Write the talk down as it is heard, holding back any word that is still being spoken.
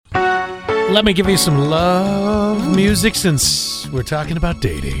Let me give you some love music since we're talking about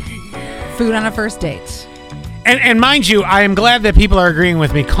dating. Food on a first date. And mind you, I am glad that people are agreeing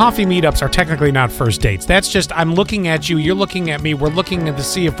with me. Coffee meetups are technically not first dates. That's just, I'm looking at you, you're looking at me, we're looking to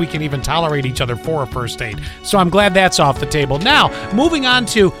see if we can even tolerate each other for a first date. So I'm glad that's off the table. Now, moving on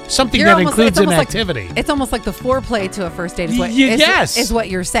to something that includes an activity. It's almost like the foreplay to a first date is what, yes. is what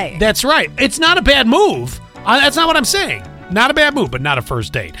you're saying. That's right. It's not a bad move. That's not what I'm saying. Not a bad move, but not a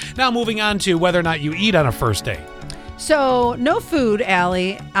first date. Now, moving on to whether or not you eat on a first date. So, no food,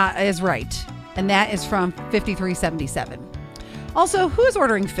 Allie, is right. And that is from 5377. Also, who's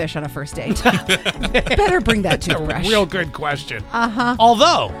ordering fish on a first date? Better bring that toothbrush. Real good question. Uh-huh.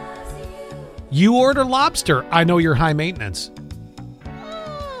 Although, you order lobster, I know you're high maintenance.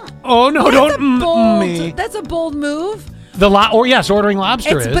 Oh, no, me. That's a bold move. Ordering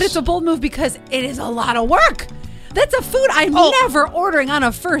lobster is. But it's a bold move because it is a lot of work. That's a food I'm never ordering on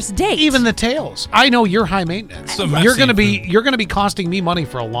a first date. Even the tails. I know you're high maintenance. You're going to be costing me money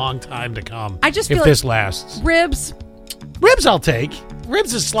for a long time to come. I just feel if like this lasts. Ribs I'll take.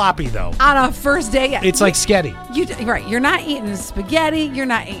 Ribs is sloppy though. on a first date. It's like sketty. Right. You're not eating spaghetti. You're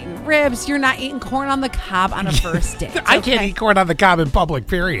not eating ribs. You're not eating corn on the cob on a first date. I can't eat corn on the cob in public,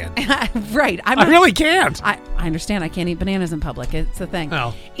 period. Right. I really can't. I understand. I can't eat bananas in public. It's a thing.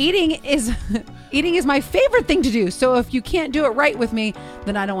 Oh. Eating is my favorite thing to do. So if you can't do it right with me,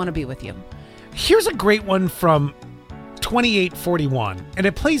 then I don't want to be with you. Here's a great one from 2841, and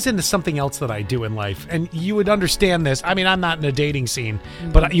it plays into something else that I do in life, and you would understand this. I mean, I'm not in a dating scene,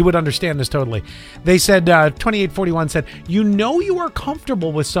 but you would understand this totally. They said, 2841 said, you know you are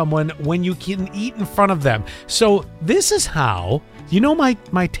comfortable with someone when you can eat in front of them. So this is how,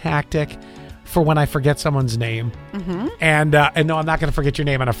 my tactic for when I forget someone's name. Mm-hmm. And no, I'm not going to forget your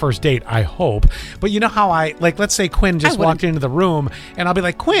name on a first date, I hope. But you know how let's say Quinn just walked into the room, and I'll be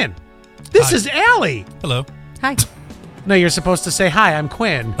like, Quinn, this is Allie. Hello. Hi. No, you're supposed to say, hi, I'm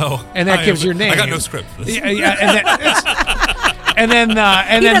Quinn. Oh. And that gives your name. I got no script for this. And then He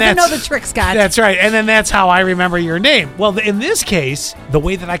doesn't know the trick, Scott. That's right. And then that's how I remember your name. Well, in this case, the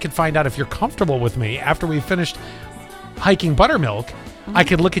way that I could find out if you're comfortable with me after we finished hiking Buttermilk, I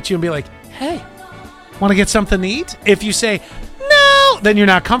could look at you and be like, hey, want to get something to eat? If you say, no, then you're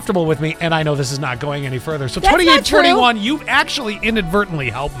not comfortable with me, and I know this is not going any further. So That's 2841, you've actually inadvertently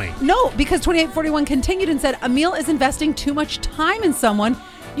helped me. No, because 2841 continued and said, Emil is investing too much time in someone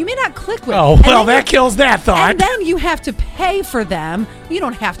you may not click with. Oh, well, that kills that thought. And then you have to pay for them. You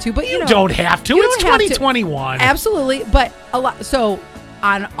don't have to, but you don't have to. It's 2021. Absolutely, but a lot. So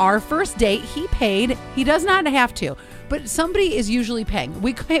on our first date, he paid. He does not have to. But somebody is usually paying.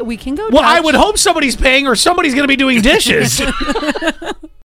 We can go. Well, I would hope somebody's paying, or somebody's going to be doing dishes.